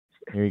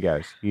Here he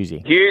goes,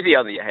 Hughesy. Hughesy,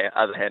 on the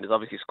other hand, has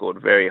obviously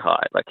scored very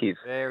high. Like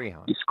Very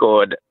high. he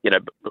scored,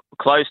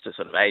 close to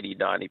sort of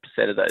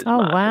 80-90% of those Oh,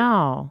 marks.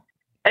 wow.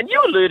 And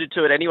you alluded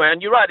to it anyway,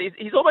 and you're right.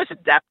 He's almost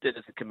adapted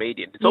as a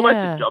comedian. It's almost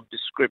a job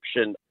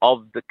description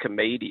of the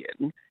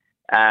comedian.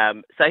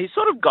 So he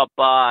sort of got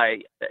by,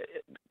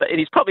 but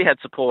he's probably had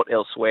support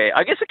elsewhere.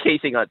 I guess the key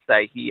thing I'd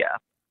say here,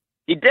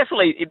 it'd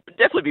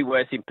definitely be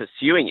worth him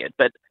pursuing it,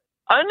 but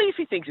only if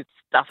he thinks it's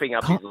stuffing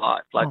up his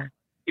life. Like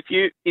if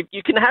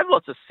you can have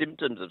lots of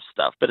symptoms of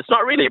stuff, but it's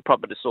not really a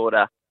proper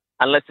disorder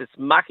unless it's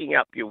mucking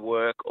up your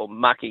work or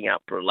mucking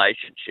up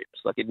relationships.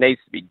 Like it needs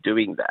to be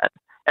doing that.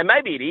 And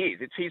maybe it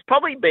is. He's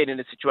probably been in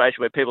a situation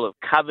where people have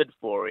covered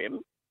for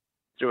him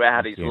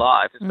throughout his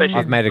life. Especially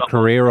I've made a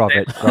career of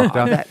it,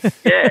 Doctor.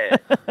 Yeah.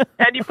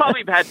 And you've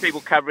probably had people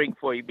covering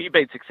for you. You've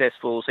been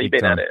successful, so you've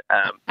been at it.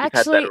 You've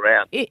had that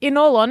around. In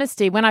all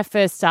honesty, when I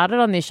first started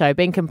on this show,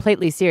 being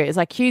completely serious,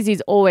 like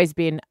Hughesy's always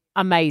been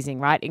amazing,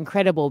 right?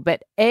 Incredible.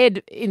 But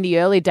Ed, in the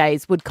early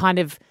days, would kind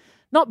of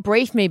not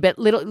brief me, but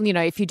little,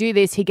 if you do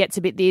this, he gets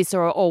a bit this,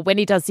 or when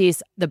he does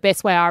this, the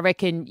best way I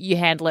reckon you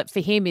handle it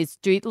for him is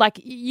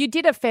you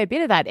did a fair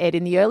bit of that, Ed,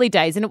 in the early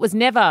days, and it was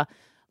never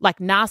like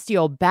nasty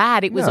or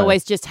bad. It was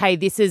always just, hey,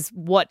 this is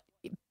what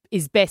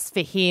is best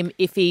for him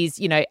if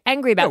he's,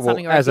 angry about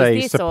something or as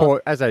a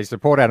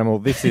support animal,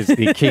 this is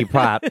the key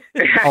part of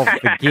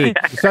the gig.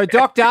 So,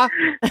 Doctor,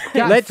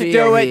 let's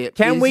do it.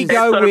 Can we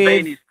go sort with... of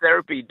been his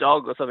therapy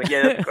dog or something?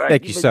 Yeah, that's great.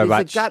 Thank you so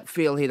much. There's a gut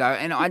feel here, though,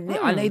 and I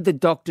need the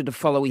doctor to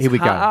follow his Here we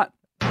heart.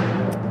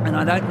 And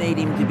I don't need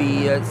him to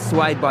be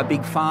swayed by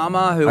Big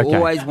Pharma, who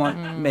always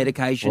want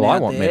medication I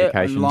out want there,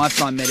 medication.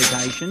 lifetime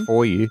medication.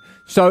 For you.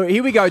 So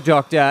here we go,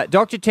 Doctor.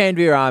 Dr.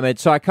 Tanvir Ahmed,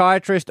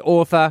 psychiatrist,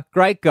 author,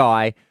 great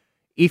guy.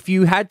 If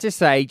you had to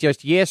say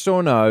just yes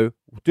or no,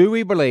 do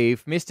we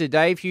believe Mr.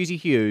 Dave Hughesy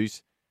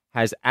Hughes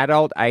has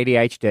adult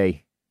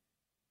ADHD?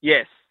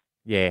 Yes.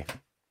 Yeah.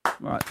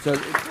 Right. So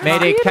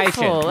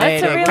Beautiful.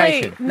 That's a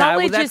really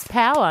knowledge is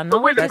power.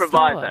 But with the Knowledge is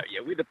proviso, power.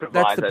 with the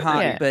proviso. that's the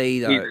part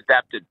B, though. He's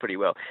adapted pretty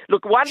well.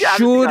 Look, one thing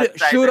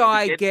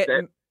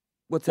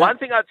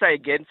I'd say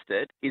against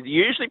it is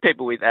usually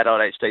people with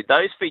adult ADHD,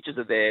 those features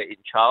are there in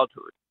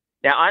childhood.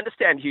 Now, I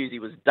understand Hughesy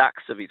was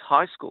dux of his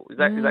high school. Is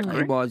that correct?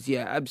 It was,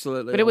 yeah,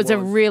 absolutely. But it was a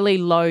really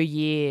low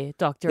year,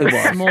 Doctor.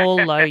 A small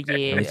low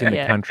year. He's in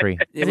the country.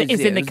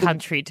 It's in the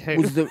country too. It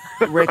was the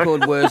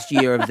record worst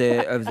year of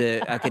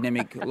the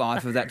academic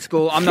life of that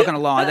school. I'm not going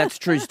to lie, that's a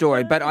true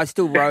story. But I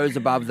still rose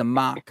above the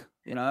muck.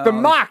 The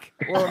muck.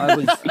 I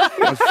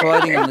was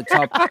floating on the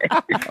top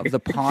of the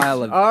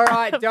pile of. All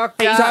right,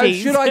 Doctor. So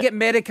should I get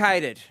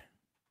medicated?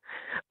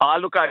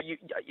 Look,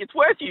 it's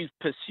worth you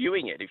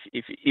pursuing it.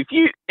 If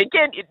you,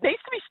 again, it needs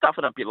to be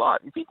stuffing up your life.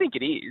 If you think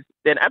it is,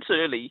 then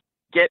absolutely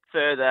get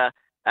further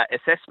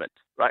assessment.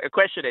 Right, a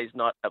questionnaire is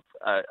not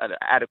an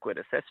adequate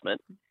assessment,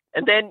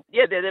 and then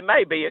there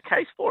may be a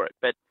case for it.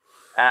 But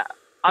I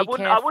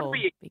wouldn't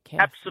be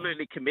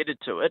absolutely committed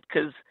to it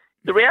because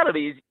the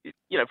reality is,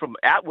 from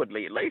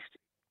outwardly at least,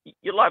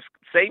 your life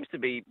seems to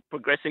be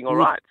progressing all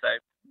right. So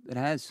it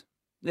has,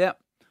 yeah.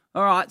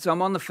 All right, so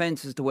I'm on the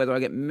fence as to whether I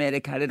get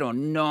medicated or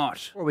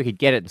not. Or we could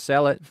get it and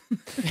sell it.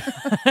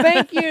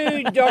 Thank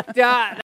you, Doctor.